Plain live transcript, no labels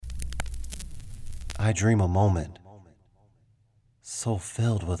I dream a moment so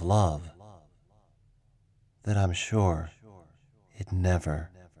filled with love that I'm sure it never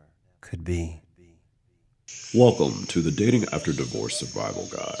could be. Welcome to the Dating After Divorce Survival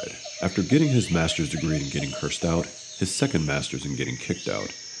Guide. After getting his master's degree in getting cursed out, his second master's in getting kicked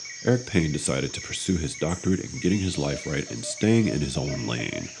out, Eric Payne decided to pursue his doctorate in getting his life right and staying in his own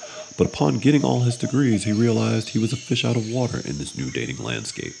lane. But upon getting all his degrees, he realized he was a fish out of water in this new dating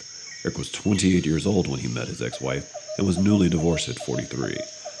landscape. Eric was 28 years old when he met his ex-wife and was newly divorced at 43.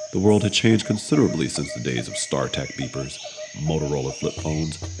 The world had changed considerably since the days of StarTAC beepers, Motorola flip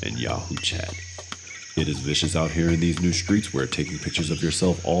phones, and Yahoo Chat. It is vicious out here in these new streets where taking pictures of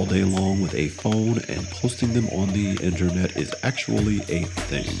yourself all day long with a phone and posting them on the internet is actually a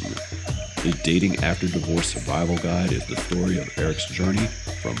thing. The Dating After Divorce Survival Guide is the story of Eric's journey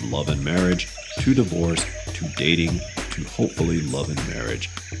from love and marriage to divorce to dating to hopefully love and marriage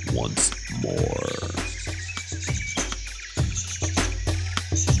once more.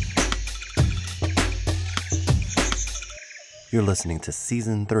 You're listening to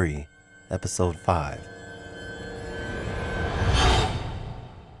Season 3, Episode 5.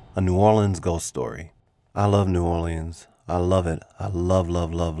 A New Orleans Ghost Story. I love New Orleans. I love it. I love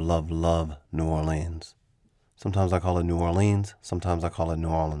New Orleans. Sometimes I call it New Orleans. Sometimes I call it New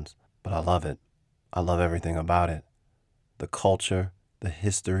Orleans. But I love it. I love everything about it. The culture, the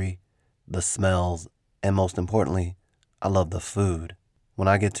history, the smells, and most importantly, I love the food. When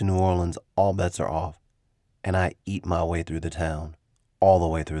I get to New Orleans, all bets are off. And I eat my way through the town, all the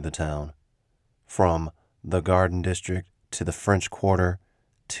way through the town, from the Garden District to the French Quarter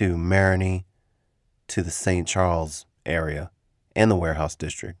to Marigny to the St. Charles area and the Warehouse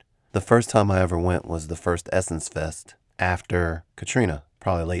District. The first time I ever went was the first Essence Fest after Katrina,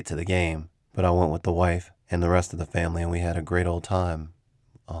 probably late to the game, but I went with the wife and the rest of the family, and we had a great old time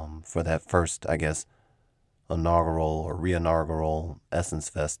for that first, I guess, inaugural or re-inaugural Essence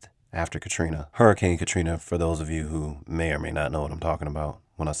Fest after Katrina. Hurricane Katrina, for those of you who may or may not know what I'm talking about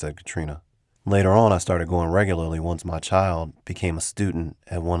when I said Katrina. Later on, I started going regularly once my child became a student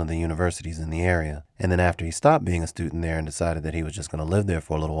at one of the universities in the area. And then after he stopped being a student there and decided that he was just going to live there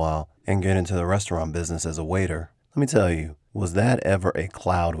for a little while and get into the restaurant business as a waiter, let me tell you, was that ever a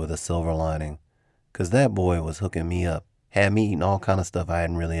cloud with a silver lining? Because that boy was hooking me up, had me eating all kind of stuff I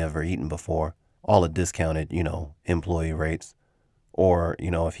hadn't really ever eaten before, all at discounted, employee rates. Or,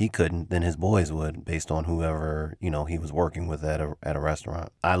 if he couldn't, then his boys would, based on whoever, he was working with at a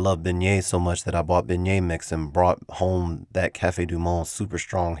restaurant. I love beignets so much that I bought beignet mix and brought home that Café Du Monde super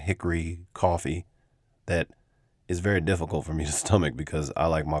strong hickory coffee that is very difficult for me to stomach because I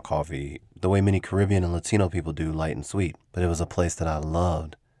like my coffee the way many Caribbean and Latino people do, light and sweet. But it was a place that I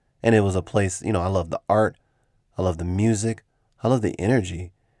loved. And it was a place, I love the art, I love the music, I love the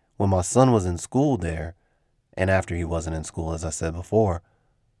energy. When my son was in school there, and after he wasn't in school, as I said before,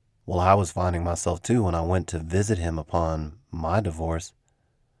 well, I was finding myself too when I went to visit him upon my divorce.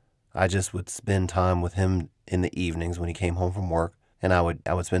 I just would spend time with him in the evenings when he came home from work, and I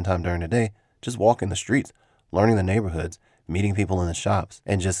would spend time during the day just walking the streets, learning the neighborhoods, meeting people in the shops,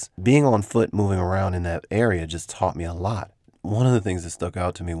 and just being on foot, moving around in that area just taught me a lot. One of the things that stuck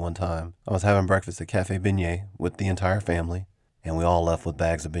out to me one time, I was having breakfast at Cafe Beignet with the entire family, and we all left with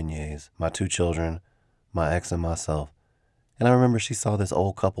bags of beignets, my 2 children, my ex and myself. And I remember she saw this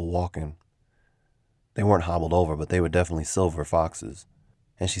old couple walking. They weren't hobbled over, but they were definitely silver foxes.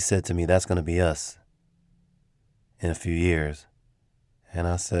 And she said to me, "That's going to be us in a few years." And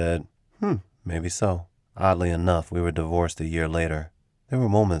I said, maybe so. Oddly enough, we were divorced a year later. There were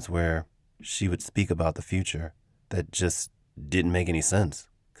moments where she would speak about the future that just didn't make any sense,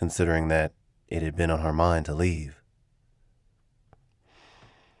 considering that it had been on her mind to leave.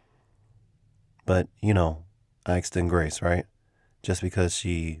 But, I extend grace, right? Just because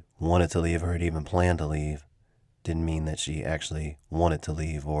she wanted to leave or had even planned to leave didn't mean that she actually wanted to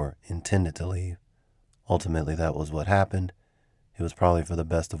leave or intended to leave. Ultimately, that was what happened. It was probably for the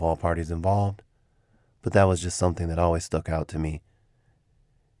best of all parties involved, but that was just something that always stuck out to me.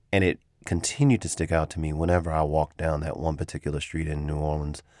 And it continued to stick out to me whenever I walked down that one particular street in New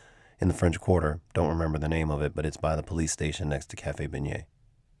Orleans in the French Quarter. Don't remember the name of it, but it's by the police station next to Cafe Beignet,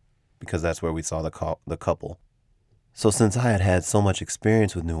 because that's where we saw the couple. So since I had had so much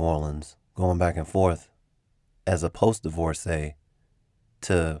experience with New Orleans, going back and forth as a post-divorcee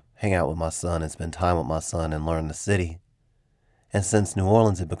to hang out with my son and spend time with my son and learn the city, and since New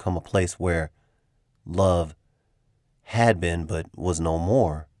Orleans had become a place where love had been but was no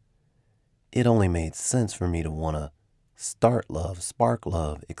more, it only made sense for me to want to start love, spark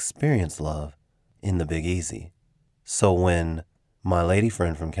love, experience love in the Big Easy. So when my lady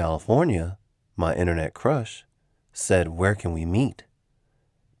friend from California, my internet crush said, where can we meet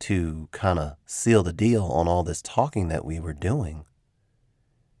to kind of seal the deal on all this talking that we were doing?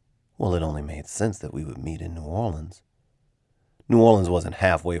 Well, it only made sense that we would meet in New Orleans. New Orleans wasn't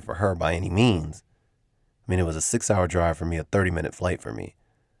halfway for her by any means. I mean, it was a 6-hour drive for me, a 30-minute flight for me.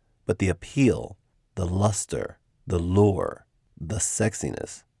 But the appeal, the luster, the lure, the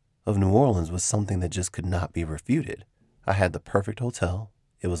sexiness of New Orleans was something that just could not be refuted. I had the perfect hotel.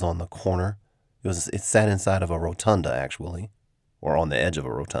 It was on the corner. It sat inside of a rotunda, actually, or on the edge of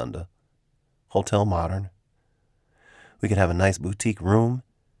a rotunda. Hotel Modern. We could have a nice boutique room.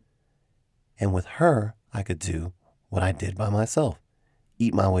 And with her, I could do what I did by myself.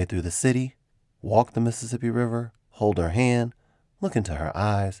 Eat my way through the city, walk the Mississippi River, hold her hand, look into her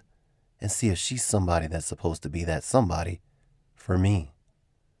eyes, and see if she's somebody that's supposed to be that somebody for me.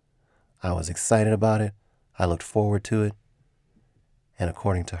 I was excited about it. I looked forward to it. And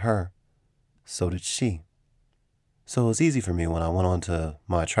according to her, so did she. So it was easy for me when I went on to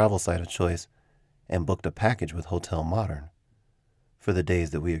my travel site of choice and booked a package with Hotel Modern for the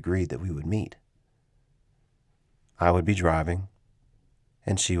days that we agreed that we would meet. I would be driving,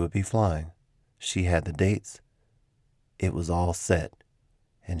 and she would be flying. She had the dates. It was all set.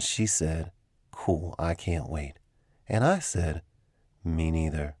 And she said, cool, I can't wait. And I said, me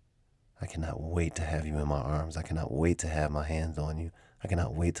neither. I cannot wait to have you in my arms. I cannot wait to have my hands on you. I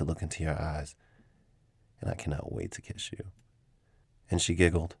cannot wait to look into your eyes. And I cannot wait to kiss you. And she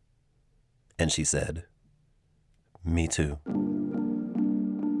giggled. And she said, me too.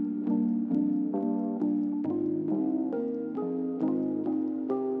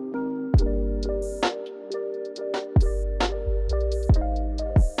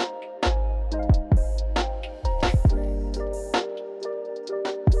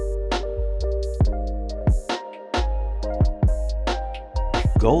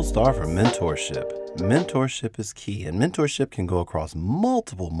 Gold star for mentorship. Mentorship is key, and mentorship can go across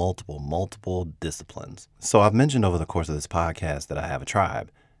multiple disciplines. So I've mentioned over the course of this podcast that I have a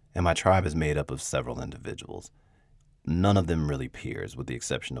tribe, and my tribe is made up of several individuals. None of them really peers, with the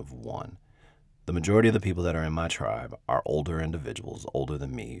exception of one. The majority of the people that are in my tribe are older individuals, older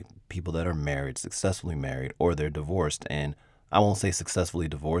than me, people that are married, successfully married, or they're divorced, and I won't say successfully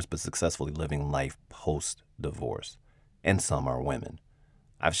divorced, but successfully living life post-divorce. And some are women.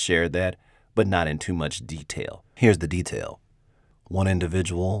 I've shared that, but not in too much detail. Here's the detail. One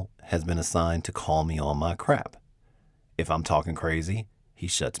individual has been assigned to call me on my crap. If I'm talking crazy, he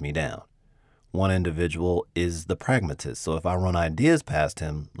shuts me down. One individual is the pragmatist. So if I run ideas past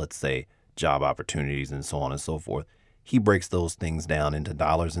him, let's say job opportunities and so on and so forth, he breaks those things down into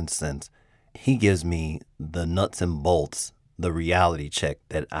dollars and cents. He gives me the nuts and bolts, the reality check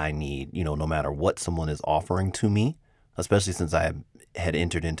that I need, no matter what someone is offering to me, especially since I had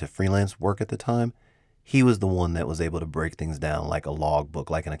entered into freelance work at the time. He was the one that was able to break things down like a logbook,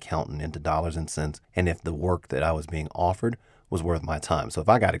 like an accountant, into dollars and cents, and if the work that I was being offered was worth my time. So if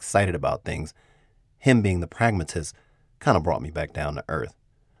I got excited about things, him being the pragmatist kind of brought me back down to earth.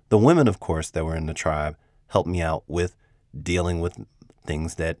 The women, of course, that were in the tribe helped me out with dealing with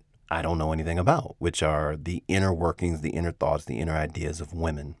things that I don't know anything about, which are the inner workings, the inner thoughts, the inner ideas of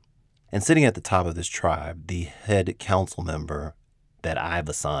women. And sitting at the top of this tribe, the head council member that I've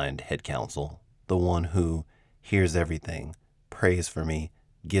assigned head counsel, the one who hears everything, prays for me,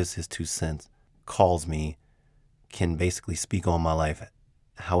 gives his 2 cents, calls me, can basically speak on my life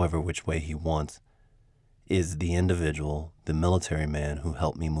however which way he wants, is the individual, the military man who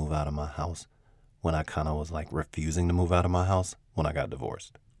helped me move out of my house when I kind of was like refusing to move out of my house when I got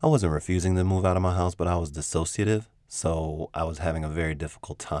divorced. I wasn't refusing to move out of my house, but I was dissociative. So I was having a very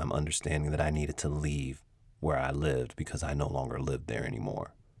difficult time understanding that I needed to leave where I lived because I no longer lived there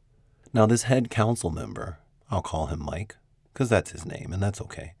anymore. Now this head council member, I'll call him Mike, because that's his name, and that's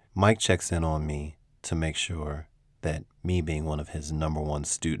okay. Mike checks in on me to make sure that me being one of his number one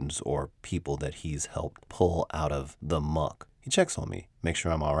students or people that he's helped pull out of the muck, he checks on me, make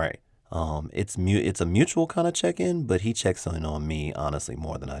sure I'm all right. It's a mutual kind of check-in, but he checks in on me, honestly,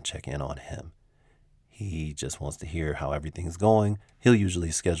 more than I check in on him. He just wants to hear how everything's going. He'll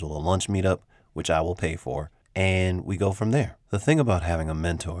usually schedule a lunch meetup, which I will pay for, and we go from there. The thing about having a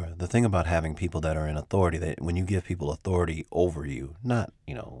mentor, the thing about having people that are in authority, that when you give people authority over you, not,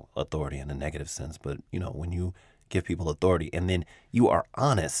 authority in a negative sense, but, when you give people authority and then you are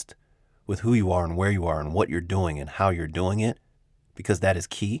honest with who you are and where you are and what you're doing and how you're doing it, because that is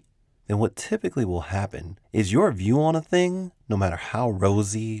key, then what typically will happen is your view on a thing, no matter how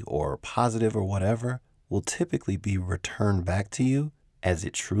rosy or positive or whatever, will typically be returned back to you as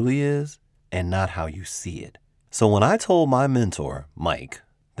it truly is and not how you see it. So when I told my mentor, Mike,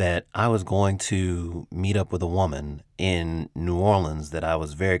 that I was going to meet up with a woman in New Orleans that I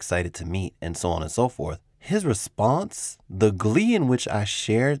was very excited to meet, and so on and so forth. His response, the glee in which I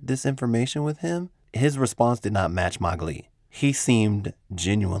shared this information with him, his response did not match my glee. He seemed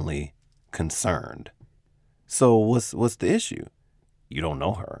genuinely concerned. So what's the issue? You don't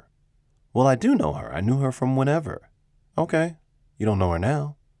know her. Well, I do know her. I knew her from whenever. Okay. You don't know her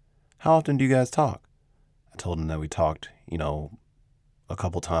now. How often do you guys talk? I told him that we talked, a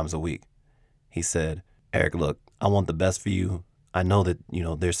couple times a week. He said, Eric, look, I want the best for you. I know that,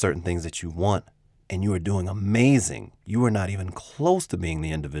 there's certain things that you want, and you are doing amazing. You are not even close to being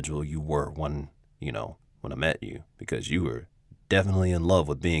the individual you were when I met you, because you were definitely in love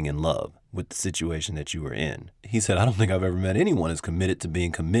with being in love with the situation that you were in. He said, I don't think I've ever met anyone as committed to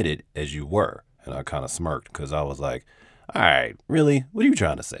being committed as you were. And I kind of smirked because I was like, all right, really? What are you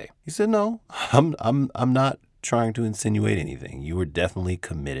trying to say? He said, no, I'm not trying to insinuate anything. You were definitely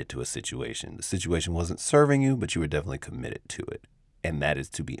committed to a situation. The situation wasn't serving you, but you were definitely committed to it. And that is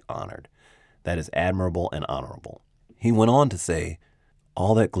to be honored. That is admirable and honorable. He went on to say,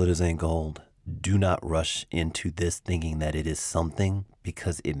 all that glitters ain't gold. Do not rush into this thinking that it is something,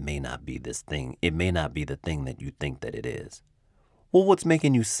 because it may not be this thing. It may not be the thing that you think that it is. Well, what's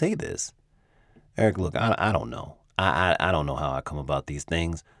making you say this? Eric, look, I don't know. I don't know how I come about these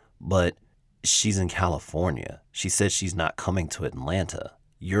things, but she's in California. She said she's not coming to Atlanta.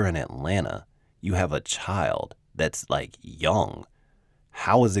 You're in Atlanta. You have a child that's like young.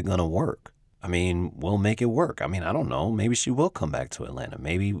 How is it going to work? I mean, we'll make it work. I mean, I don't know. Maybe she will come back to Atlanta.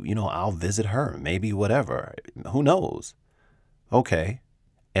 Maybe, I'll visit her. Maybe whatever. Who knows? Okay.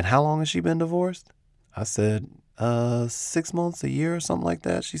 And how long has she been divorced? I said, 6 months, a year or something like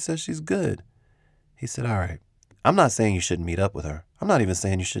that. She says she's good. He said, all right. I'm not saying you shouldn't meet up with her. I'm not even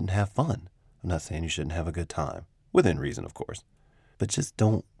saying you shouldn't have fun. I'm not saying you shouldn't have a good time. Within reason, of course. But just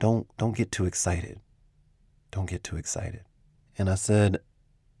don't get too excited. Don't get too excited. And I said,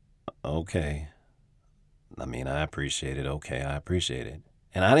 okay. I mean, I appreciate it. Okay, I appreciate it.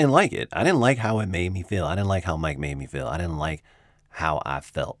 And I didn't like it. I didn't like how it made me feel. I didn't like how Mike made me feel. I didn't like how I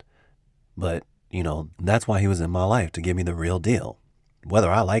felt. But, that's why he was in my life, to give me the real deal.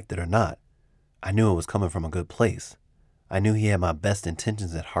 Whether I liked it or not, I knew it was coming from a good place. I knew he had my best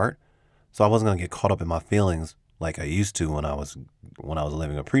intentions at heart, so I wasn't going to get caught up in my feelings like I used to when I was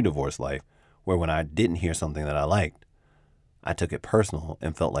living a pre-divorce life, where when I didn't hear something that I liked, I took it personal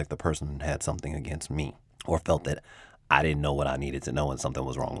and felt like the person had something against me, or felt that I didn't know what I needed to know and something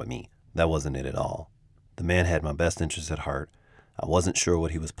was wrong with me. That wasn't it at all. The man had my best interests at heart. I wasn't sure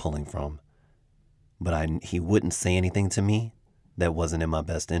what he was pulling from, but he wouldn't say anything to me that wasn't in my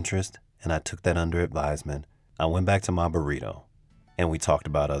best interest, and I took that under advisement. I went back to my burrito, and we talked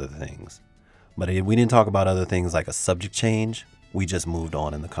about other things. But we didn't talk about other things like a subject change. We just moved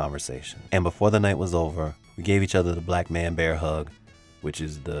on in the conversation. And before the night was over, we gave each other the black man bear hug, which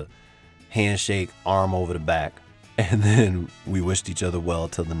is the handshake, arm over the back. And then we wished each other well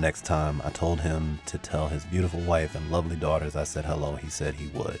till the next time. I told him to tell his beautiful wife and lovely daughters I said hello. He said he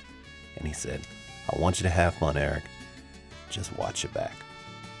would. And he said, I want you to have fun, Eric. Just watch your back.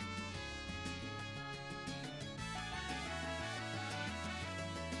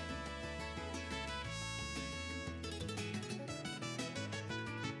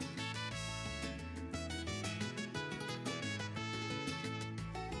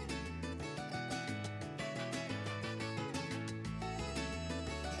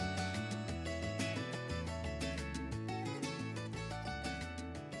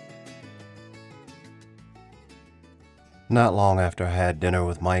 Not long after I had dinner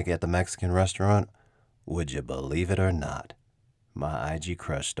with Mike at the Mexican restaurant, would you believe it or not, my IG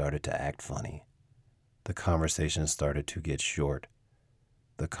crush started to act funny. The conversation started to get short.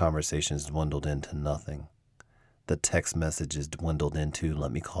 The conversations dwindled into nothing. The text messages dwindled into,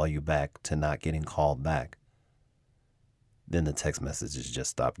 let me call you back, to not getting called back. Then the text messages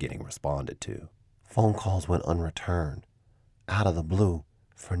just stopped getting responded to. Phone calls went unreturned, out of the blue,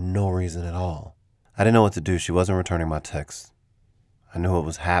 for no reason at all. I didn't know what to do. She wasn't returning my texts. I knew what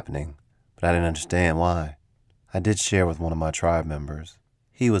was happening, but I didn't understand why. I did share with one of my tribe members.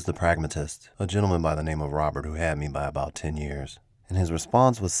 He was the pragmatist, a gentleman by the name of Robert who had me by about 10 years. And his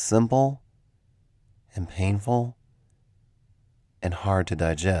response was simple and painful and hard to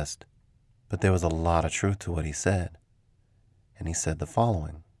digest. But there was a lot of truth to what he said. And he said the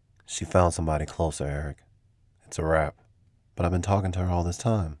following. She found somebody closer, Eric. It's a wrap. But I've been talking to her all this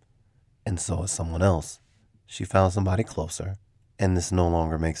time. And so is someone else. She found somebody closer, and this no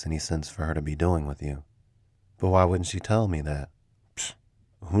longer makes any sense for her to be doing with you. But why wouldn't she tell me that? Psh,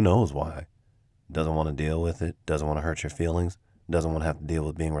 who knows why? Doesn't want to deal with it, doesn't want to hurt your feelings, doesn't want to have to deal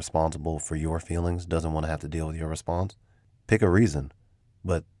with being responsible for your feelings, doesn't want to have to deal with your response. Pick a reason,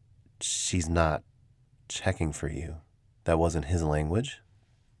 but she's not checking for you. That wasn't his language,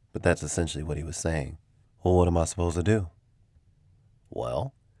 but that's essentially what he was saying. Well, what am I supposed to do?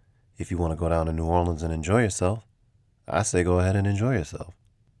 Well, if you want to go down to New Orleans and enjoy yourself, I say go ahead and enjoy yourself.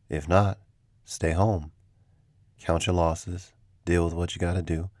 If not, stay home. Count your losses, deal with what you got to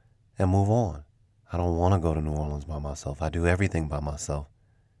do, and move on. I don't want to go to New Orleans by myself. I do everything by myself.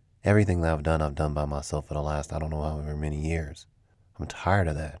 Everything that I've done by myself for the last, I don't know however many years. I'm tired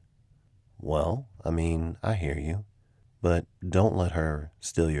of that. Well, I hear you, but don't let her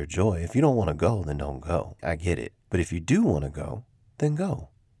steal your joy. If you don't want to go, then don't go. I get it. But if you do want to go, then go.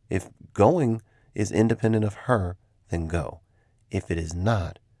 If going is independent of her, then go. If it is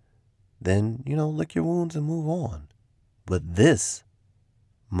not, then, lick your wounds and move on. But this,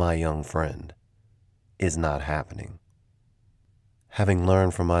 my young friend, is not happening. Having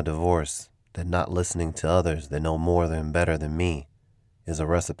learned from my divorce that not listening to others that know more than better than me is a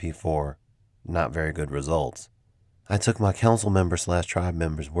recipe for not very good results, I took my council member/tribe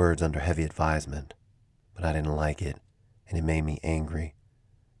member's words under heavy advisement, but I didn't like it, and it made me angry,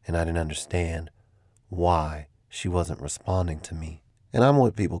 and I didn't understand why she wasn't responding to me. And I'm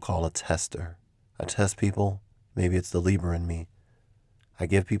what people call a tester. I test people. Maybe it's the Libra in me. I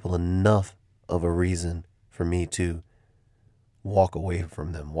give people enough of a reason for me to walk away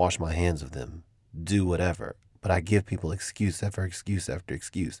from them, wash my hands of them, do whatever. But I give people excuse after excuse after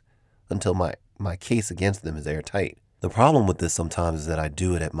excuse until my case against them is airtight. The problem with this sometimes is that I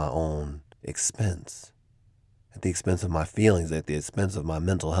do it at my own expense, at the expense of my feelings, at the expense of my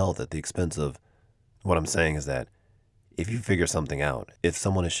mental health, at the expense of what I'm saying is that if you figure something out, if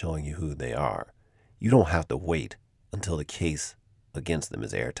someone is showing you who they are, you don't have to wait until the case against them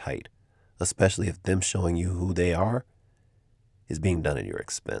is airtight, especially if them showing you who they are is being done at your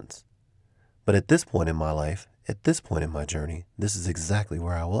expense. But at this point in my life, at this point in my journey, this is exactly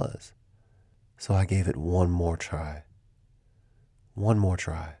where I was. So I gave it one more try. One more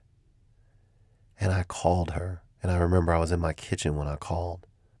try. And I called her. And I remember I was in my kitchen when I called.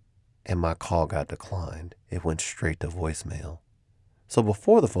 And my call got declined. It went straight to voicemail. So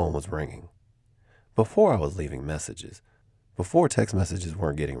before the phone was ringing, before I was leaving messages, before text messages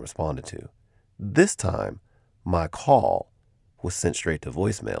weren't getting responded to, this time my call was sent straight to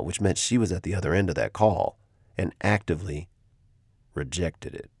voicemail, which meant she was at the other end of that call and actively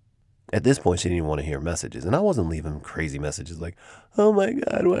rejected it. At this point, she didn't even want to hear messages. And I wasn't leaving crazy messages like, oh my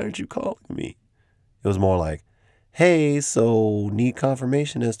God, why aren't you calling me? It was more like, hey, so need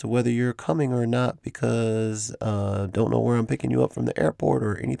confirmation as to whether you're coming or not because don't know where I'm picking you up from the airport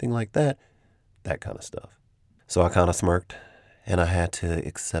or anything like that. That kind of stuff. So I kind of smirked and I had to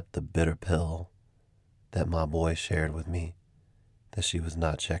accept the bitter pill that my boy shared with me, that she was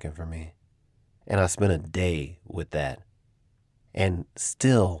not checking for me. And I spent a day with that and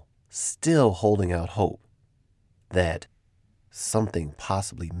still holding out hope that something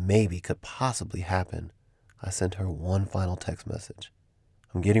could possibly happen. I sent her one final text message.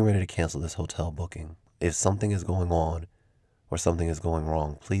 I'm getting ready to cancel this hotel booking. If something is going on or something is going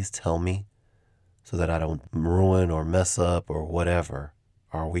wrong, please tell me so that I don't ruin or mess up or whatever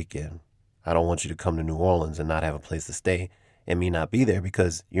our weekend. I don't want you to come to New Orleans and not have a place to stay and me not be there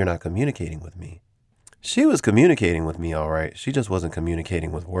because you're not communicating with me. She was communicating with me, all right. She just wasn't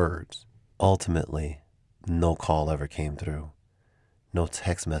communicating with words. Ultimately, no call ever came through. No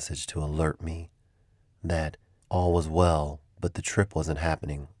text message to alert me that all was well, but the trip wasn't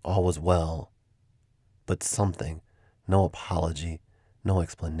happening. All was well, but something. No apology, no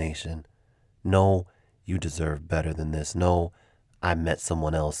explanation. No, you deserve better than this. No, I met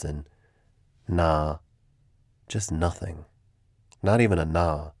someone else and nah, just nothing. Not even a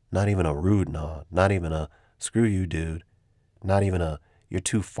nah, not even a rude nah, not even a screw you, dude. Not even a you're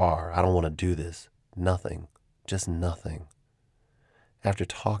too far, I don't want to do this. Nothing, just nothing. After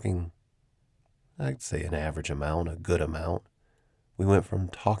talking, I'd say an average amount, a good amount, we went from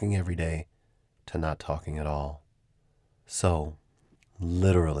talking every day to not talking at all. So,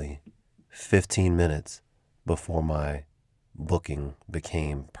 literally 15 minutes before my booking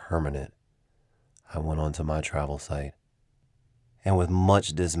became permanent, I went onto my travel site. And with much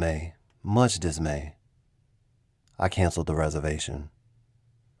dismay, I canceled the reservation.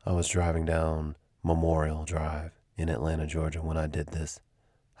 I was driving down Memorial Drive in Atlanta, Georgia when I did this.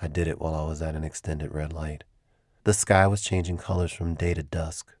 I did it while I was at an extended red light. The sky was changing colors from day to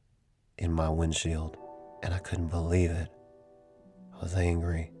dusk in my windshield, and I couldn't believe it. I was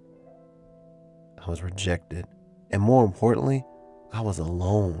angry. I was rejected. And more importantly, I was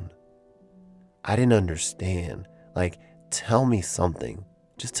alone. I didn't understand. Like, tell me something.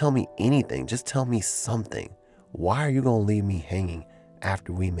 Just tell me anything. Just tell me something. Why are you going to leave me hanging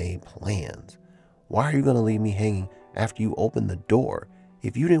after we made plans? Why are you going to leave me hanging after you opened the door?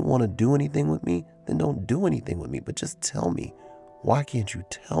 If you didn't want to do anything with me, then don't do anything with me. But just tell me. Why can't you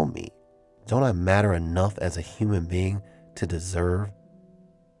tell me? Don't I matter enough as a human being to deserve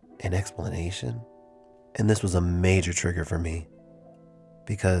an explanation? And this was a major trigger for me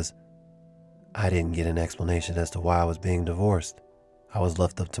because I didn't get an explanation as to why I was being divorced. I was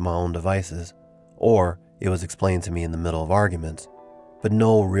left up to my own devices, or it was explained to me in the middle of arguments, but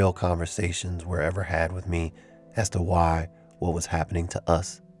no real conversations were ever had with me as to why what was happening to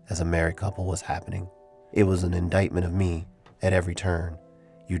us as a married couple was happening. It was an indictment of me at every turn.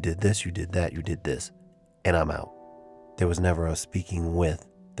 You did this, you did that, you did this, and I'm out. There was never a speaking with,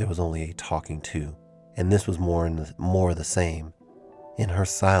 there was only a talking to. And this was more of the same. In her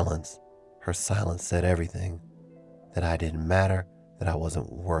silence said everything. That I didn't matter, that I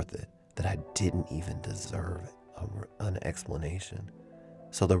wasn't worth it, that I didn't even deserve an explanation.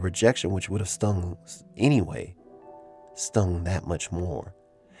 So the rejection, which would have stung anyway, stung that much more.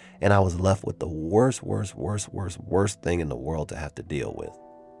 And I was left with the worst thing in the world to have to deal with.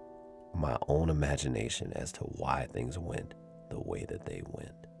 My own imagination as to why things went the way that they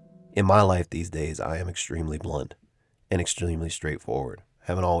went. In my life these days, I am extremely blunt and extremely straightforward.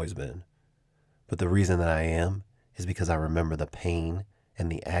 Haven't always been. But the reason that I am is because I remember the pain and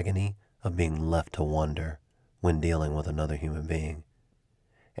the agony of being left to wonder when dealing with another human being.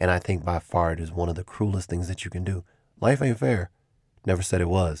 And I think by far it is one of the cruelest things that you can do. Life ain't fair. Never said it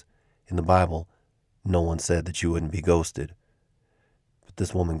was. In the Bible, no one said that you wouldn't be ghosted. But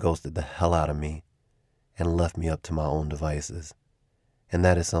this woman ghosted the hell out of me and left me up to my own devices. And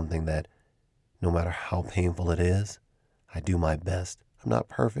that is something that, no matter how painful it is, I do my best. I'm not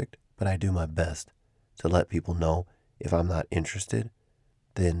perfect, but I do my best to let people know if I'm not interested,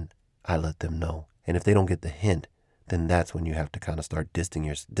 then I let them know. And if they don't get the hint, then that's when you have to kind of start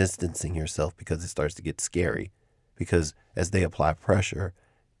distancing yourself because it starts to get scary. Because as they apply pressure,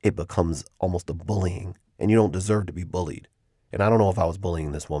 it becomes almost a bullying, and you don't deserve to be bullied. And I don't know if I was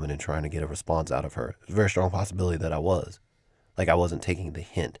bullying this woman and trying to get a response out of her. There's a very strong possibility that I was. Like I wasn't taking the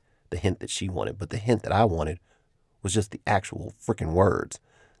hint that she wanted, but the hint that I wanted was just the actual freaking words.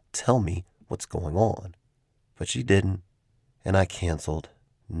 Tell me what's going on. But she didn't, and I canceled.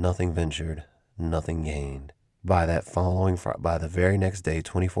 Nothing ventured, nothing gained. By the very next day,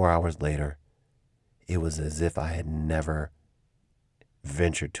 24 hours later, it was as if I had never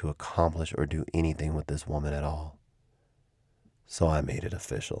ventured to accomplish or do anything with this woman at all. So I made it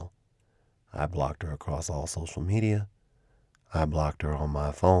official. I blocked her across all social media. I blocked her on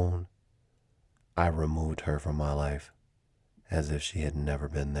my phone. I removed her from my life as if she had never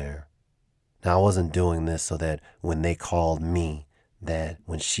been there. Now, I wasn't doing this so that when they called me, that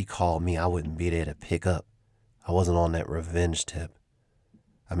when she called me, I wouldn't be there to pick up. I wasn't on that revenge tip.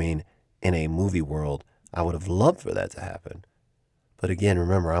 I mean, in a movie world, I would have loved for that to happen. But again,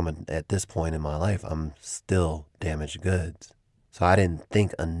 remember, at this point in my life, I'm still damaged goods. So I didn't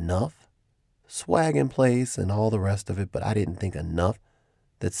think enough. Swag in place and all the rest of it, but I didn't think enough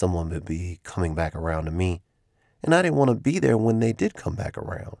that someone would be coming back around to me. And I didn't want to be there when they did come back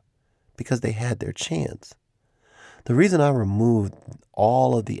around because they had their chance. The reason I removed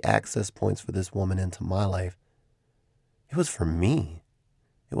all of the access points for this woman into my life, it was for me.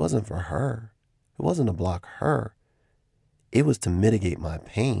 It wasn't for her. It wasn't to block her. It was to mitigate my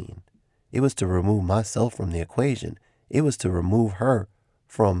pain. It was to remove myself from the equation. It was to remove her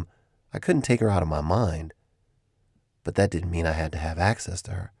from, I couldn't take her out of my mind, but that didn't mean I had to have access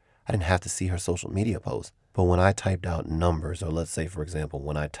to her. I didn't have to see her social media posts. But when I typed out numbers, or let's say, for example,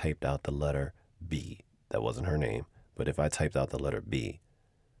 when I typed out the letter B, that wasn't her name, but if I typed out the letter B,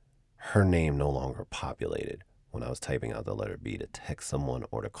 her name no longer populated when I was typing out the letter B to text someone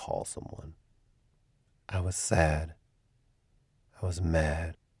or to call someone. I was sad. I was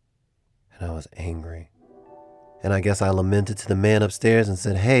mad. And I was angry. And I guess I lamented to the man upstairs and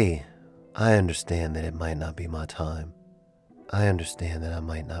said, hey, I understand that it might not be my time. I understand that I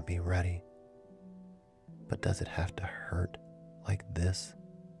might not be ready. But does it have to hurt like this?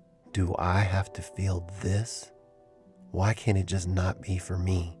 Do I have to feel this? Why can't it just not be for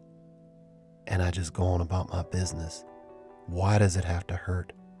me? And I just go on about my business. Why does it have to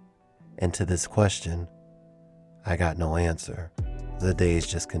hurt? And to this question, I got no answer. The days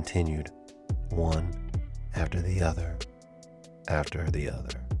just continued, one after the other, after the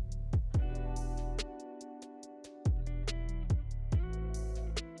other.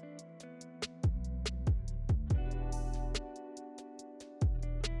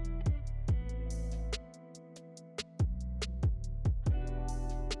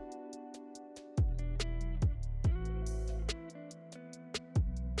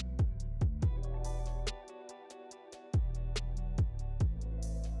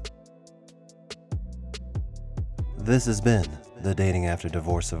 This has been the Dating After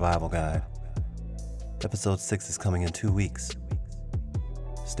Divorce Survival Guide. Episode 6 is coming in 2 weeks.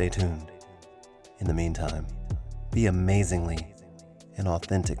 Stay tuned. In the meantime, be amazingly and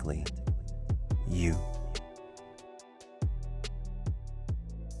authentically you.